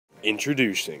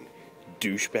Introducing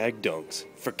douchebag dunks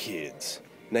for kids.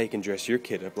 Now you can dress your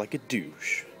kid up like a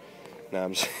douche. Nah,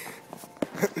 I'm just...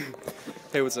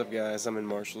 Hey, what's up, guys? I'm in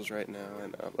Marshall's right now,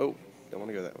 and oh, don't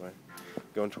want to go that way.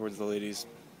 Going towards the ladies,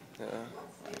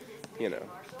 you know,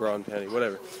 bra and panty,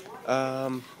 whatever.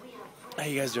 How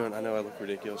you guys doing? I know I look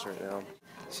ridiculous right now.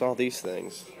 Saw these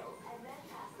things.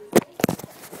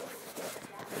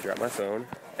 I dropped my phone,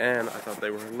 and I thought they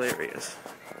were hilarious.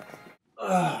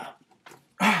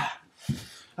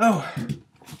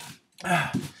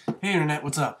 Hey internet,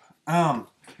 what's up? How's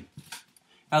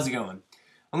it going?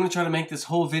 I'm gonna try to make this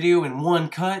whole video in one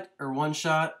cut, or one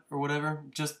shot, or whatever,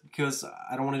 just because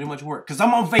I don't want to do much work. Because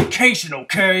I'm on vacation,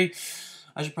 okay?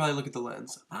 I should probably look at the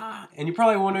lens. And you're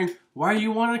probably wondering, why do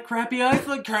you want a crappy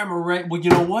iPhone camera, right? Well, you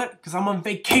know what? Because I'm on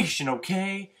vacation,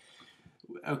 okay?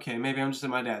 Okay, maybe I'm just at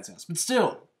my dad's house, but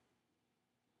still.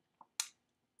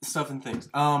 Stuff and things.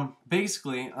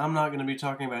 Basically, I'm not going to be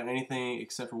talking about anything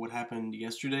except for what happened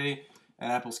yesterday at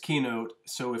Apple's keynote.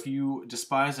 So if you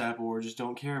despise Apple or just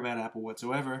don't care about Apple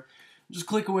whatsoever, just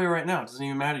click away right now. It doesn't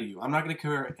even matter to you. I'm not going to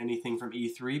cover anything from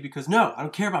E3 because no, I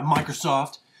don't care about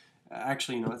Microsoft.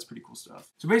 Actually, you know, that's pretty cool stuff.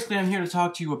 So basically, I'm here to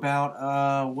talk to you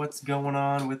about what's going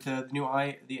on with the new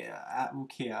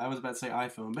okay, I was about to say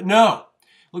iPhone, but no!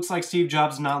 Looks like Steve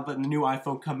Jobs is not letting the new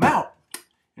iPhone come out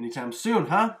anytime soon,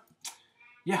 huh?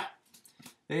 Yeah,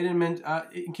 they didn't mean,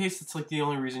 in case it's like the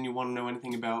only reason you want to know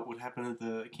anything about what happened at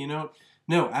the keynote,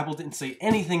 no, Apple didn't say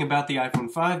anything about the iPhone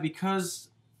 5 because,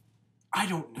 I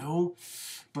don't know,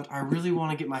 but I really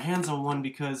want to get my hands on one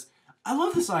because I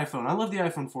love this iPhone. I love the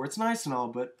iPhone 4. It's nice and all,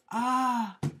 but,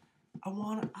 I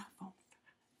want an iPhone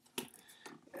 5.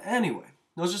 Anyway,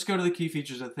 let's just go to the key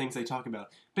features of things they talk about.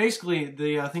 Basically,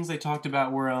 the things they talked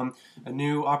about were a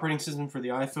new operating system for the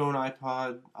iPhone,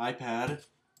 iPad,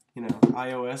 you know,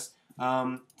 iOS,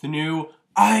 the new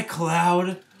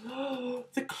iCloud,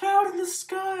 the cloud in the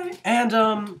sky, and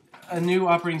a new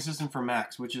operating system for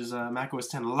Macs, which is macOS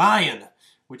 10 Lion,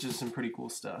 which is some pretty cool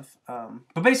stuff.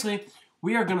 But basically,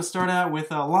 we are going to start out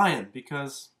with Lion,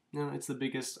 because, you know, it's the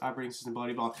biggest operating system, blah,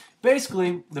 blah, blah.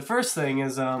 Basically, the first thing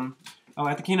is, at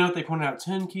the keynote, they pointed out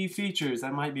 10 key features.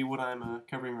 That might be what I'm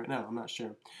covering right now. I'm not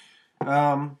sure.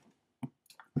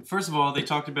 First of all, they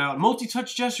talked about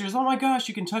multi-touch gestures. Oh my gosh,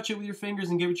 you can touch it with your fingers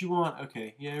and get what you want.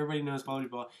 Okay, yeah, everybody knows, blah, blah,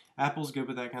 blah. Apple's good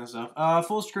with that kind of stuff.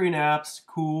 Full screen apps,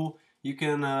 cool. You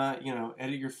can, you know,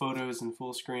 edit your photos in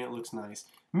full screen. It looks nice.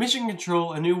 Mission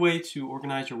control, a new way to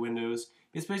organize your windows.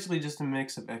 It's basically just a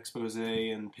mix of expose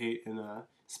and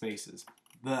spaces.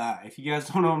 Blah. If you guys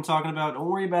don't know what I'm talking about, don't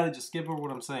worry about it. Just skip over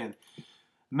what I'm saying.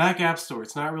 Mac App Store.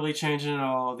 It's not really changing at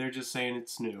all. They're just saying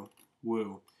it's new.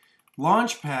 Woo.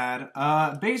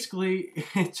 Launchpad, basically,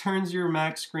 it turns your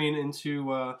Mac screen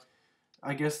into,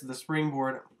 I guess, the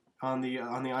springboard on the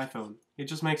iPhone. It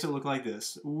just makes it look like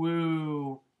this.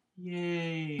 Woo!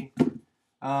 Yay!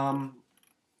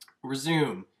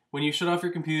 Resume. When you shut off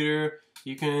your computer,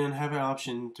 you can have an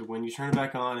option to, when you turn it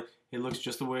back on, it looks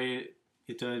just the way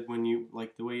it did when you,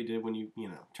 like the way it did when you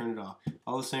know, turn it off.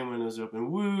 All the same windows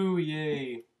open. Woo!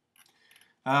 Yay!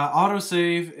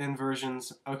 Autosave and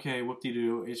versions, okay,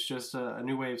 whoop-de-doo. It's just a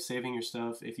new way of saving your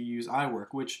stuff if you use iWork,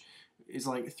 which is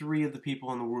like 3 of the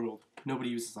people in the world. Nobody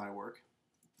uses iWork.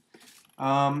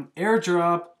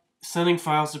 AirDrop, sending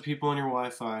files to people on your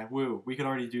Wi-Fi. Woo, we could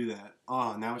already do that.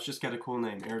 Oh, now it's just got a cool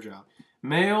name, AirDrop.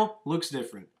 Mail, looks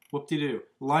different. Whoop-de-doo.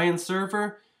 Lion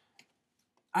Server,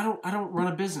 I don't run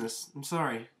a business. I'm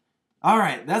sorry.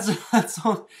 Alright, that's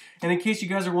all. And in case you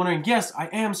guys are wondering, yes, I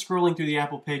am scrolling through the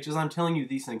Apple page as I'm telling you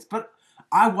these things, but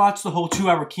I watched the whole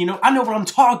 2-hour keynote. I know what I'm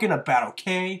talking about,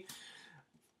 okay?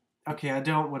 Okay, I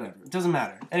don't, whatever. It doesn't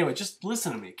matter. Anyway, just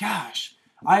listen to me. Gosh.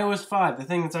 iOS 5, the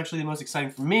thing that's actually the most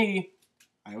exciting for me,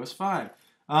 iOS 5.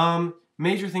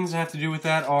 Major things that have to do with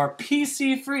that are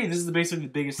PC free. This is basically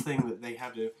the biggest thing that they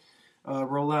have to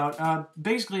roll out.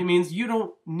 Basically, it means you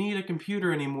don't need a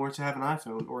computer anymore to have an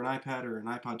iPhone or an iPad or an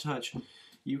iPod Touch.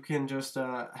 You can just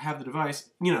have the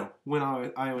device, you know, when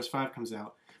iOS 5 comes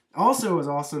out. Also is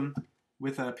awesome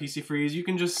with PC free is you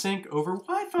can just sync over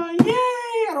Wi-Fi. Yay!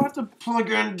 I don't have to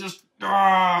plug in just...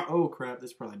 Oh, crap.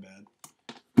 That's probably bad.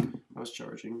 I was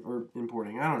charging or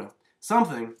importing. I don't know.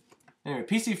 Something. Anyway,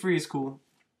 PC free is cool.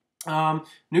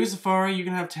 New Safari, you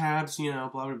can have tabs, you know,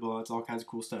 blah, blah, blah. It's all kinds of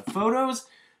cool stuff. Photos...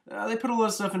 they put a lot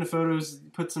of stuff into photos,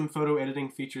 put some photo editing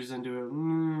features into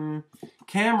it.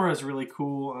 Camera is really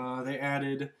cool. They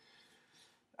added,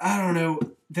 I don't know,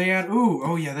 they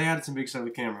added some big stuff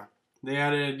with camera. They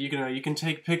added, you can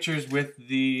take pictures with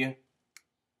the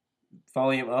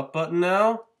volume up button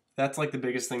now. That's like the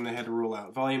biggest thing they had to roll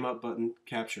out. Volume up button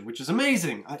capture, which is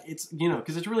amazing. It's, you know,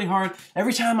 because it's really hard.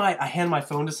 Every time I hand my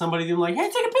phone to somebody, they're like,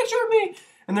 hey, take a picture of me.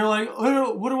 And they're like,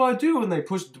 what do I do? And they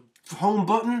push the home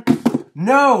button.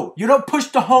 No, you don't push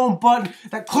the home button.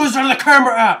 That closes on the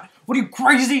camera app. What are you,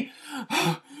 crazy?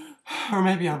 Or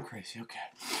maybe I'm crazy, okay.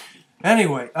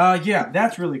 Anyway, yeah,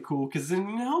 that's really cool because it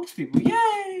helps people.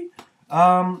 Yay!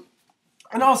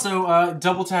 And also,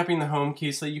 double tapping the home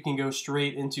key so you can go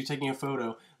straight into taking a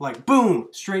photo. Like, boom!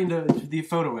 Straight into the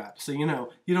photo app. So, you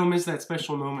know, you don't miss that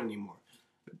special moment anymore.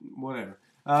 Whatever.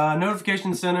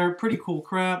 Notification center, pretty cool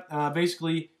crap.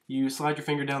 Basically, you slide your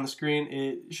finger down the screen.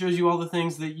 It shows you all the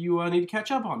things that you need to catch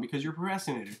up on because you're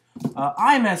procrastinator.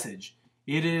 iMessage.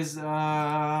 It is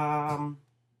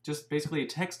just basically a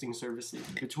texting service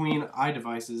between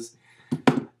iDevices.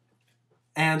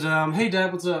 And, hey,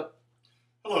 Dad, what's up?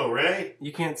 Hello, Ray. They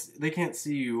can't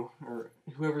see you, or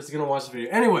whoever's gonna watch the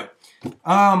video. Anyway,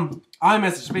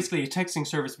 iMessage is basically a texting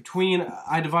service between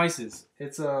iDevices.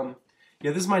 It's, yeah,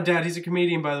 this is my dad. He's a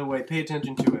comedian, by the way. Pay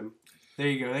attention to him. There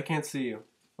you go. They can't see you.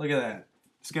 Look at that.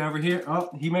 This guy over here,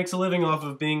 oh, he makes a living off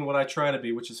of being what I try to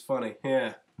be, which is funny.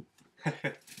 Yeah.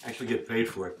 Actually get paid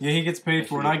for it. Yeah, he gets paid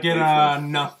for it. I get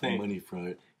nothing. Money from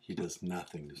it. He does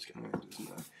nothing. This guy.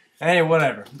 Hey,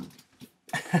 whatever.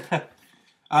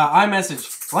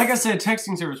 iMessage. Like I said,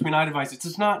 texting service between iDevices.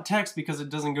 It's not text because it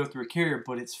doesn't go through a carrier,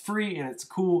 but it's free and it's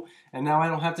cool. And now I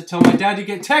don't have to tell my dad to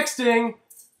get texting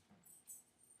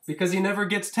because he never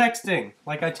gets texting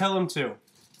like I tell him to.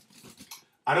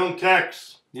 I don't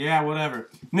text. Yeah, whatever.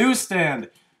 Newsstand.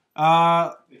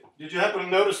 Did you happen to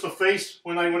notice the face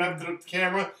when I went up to the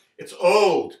camera? It's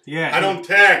old. Yeah. I don't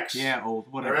text. Yeah, old.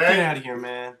 Whatever. All right? Get out of here,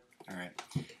 man. All right.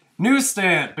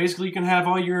 Newsstand. Basically, you can have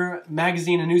all your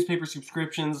magazine and newspaper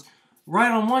subscriptions right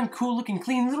on one cool-looking,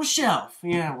 clean little shelf.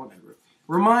 Yeah, whatever.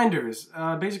 Reminders.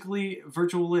 Basically,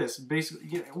 virtual lists. Basically,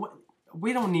 you know,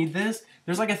 we don't need this.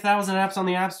 There's like 1,000 apps on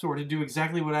the App Store to do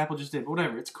exactly what Apple just did.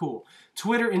 Whatever. It's cool.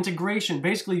 Twitter integration.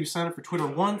 Basically, you sign up for Twitter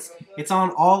once. It's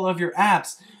on all of your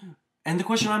apps. And the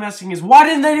question I'm asking is, why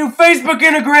didn't they do Facebook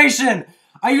integration?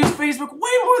 I use Facebook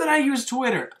way more than I use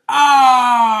Twitter.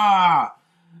 I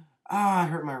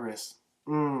hurt my wrist.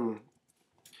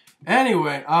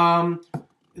 Anyway,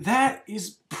 that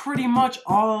is pretty much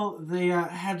all they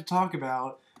had to talk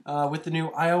about with the new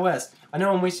iOS. I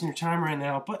know I'm wasting your time right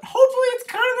now, but hopefully it's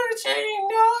kind of entertaining.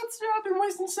 No, I've been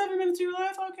wasting 7 minutes of your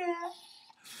life. Okay.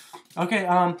 Okay.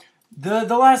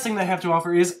 The last thing they have to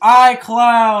offer is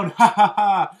iCloud. Ha ha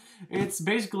ha. It's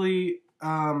basically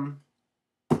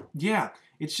yeah.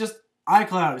 It's just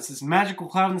iCloud. It's this magical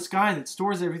cloud in the sky that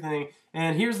stores everything.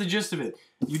 And here's the gist of it.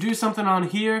 You do something on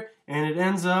here, and it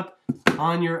ends up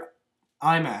on your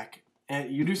iMac.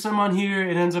 And you do something on here,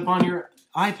 it ends up on your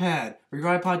iPad or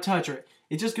your iPod Touch. Or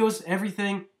it just goes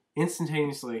everything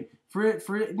instantaneously. For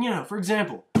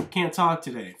example, can't talk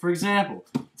today. For example,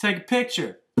 take a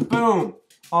picture. Boom.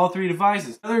 All 3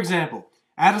 devices. Another example.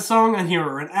 Add a song on here,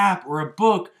 or an app, or a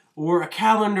book, or a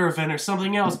calendar event, or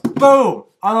something else. Boom!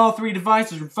 On all 3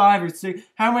 devices, or 5 or 6.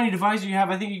 How many devices you have?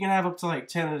 I think you can have up to like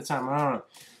 10 at a time. I don't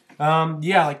know.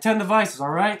 Yeah, like 10 devices,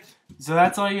 alright? So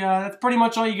that's all you, that's pretty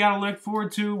much all you gotta look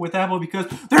forward to with Apple because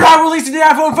they're not releasing the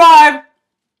iPhone 5!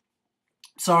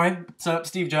 Sorry. So,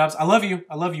 Steve Jobs, I love you,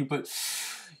 but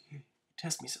you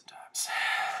test me sometimes.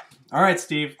 Alright,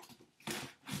 Steve.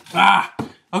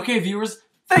 Okay, viewers.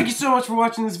 Thank you so much for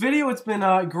watching this video. It's been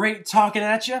great talking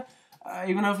at you.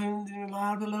 Even if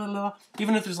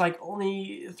there's like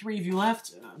only 3 of you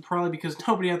left, probably because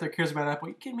nobody out there cares about Apple.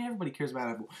 You kidding me? Everybody cares about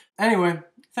Apple. Anyway,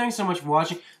 thanks so much for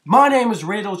watching. My name is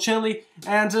Ray DolchOM,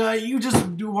 and you just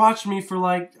watched me for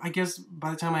like, I guess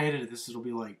by the time I edited this, it'll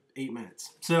be like 8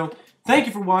 minutes. So, thank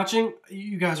you for watching.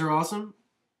 You guys are awesome.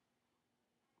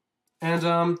 And,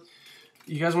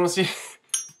 you guys want to see...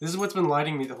 This is what's been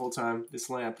lighting me the whole time, this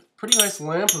lamp. Pretty nice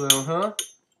lamp, though, huh?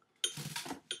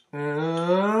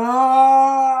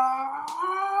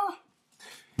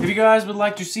 If you guys would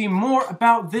like to see more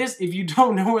about this, if you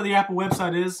don't know where the Apple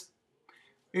website is,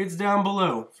 it's down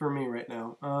below for me right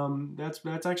now. That's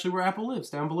actually where Apple lives,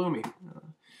 down below me.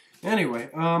 Anyway,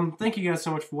 thank you guys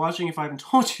so much for watching. If I haven't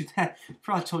told you that, I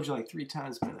probably told you like 3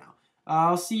 times by now.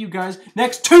 I'll see you guys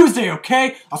next Tuesday,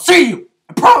 okay? I'll see you!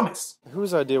 I promise!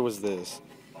 Whose idea was this?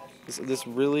 This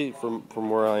really, from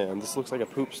where I am, this looks like a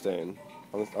poop stain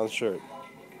on the shirt.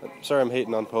 Sorry I'm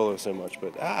hating on Polo so much,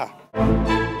 but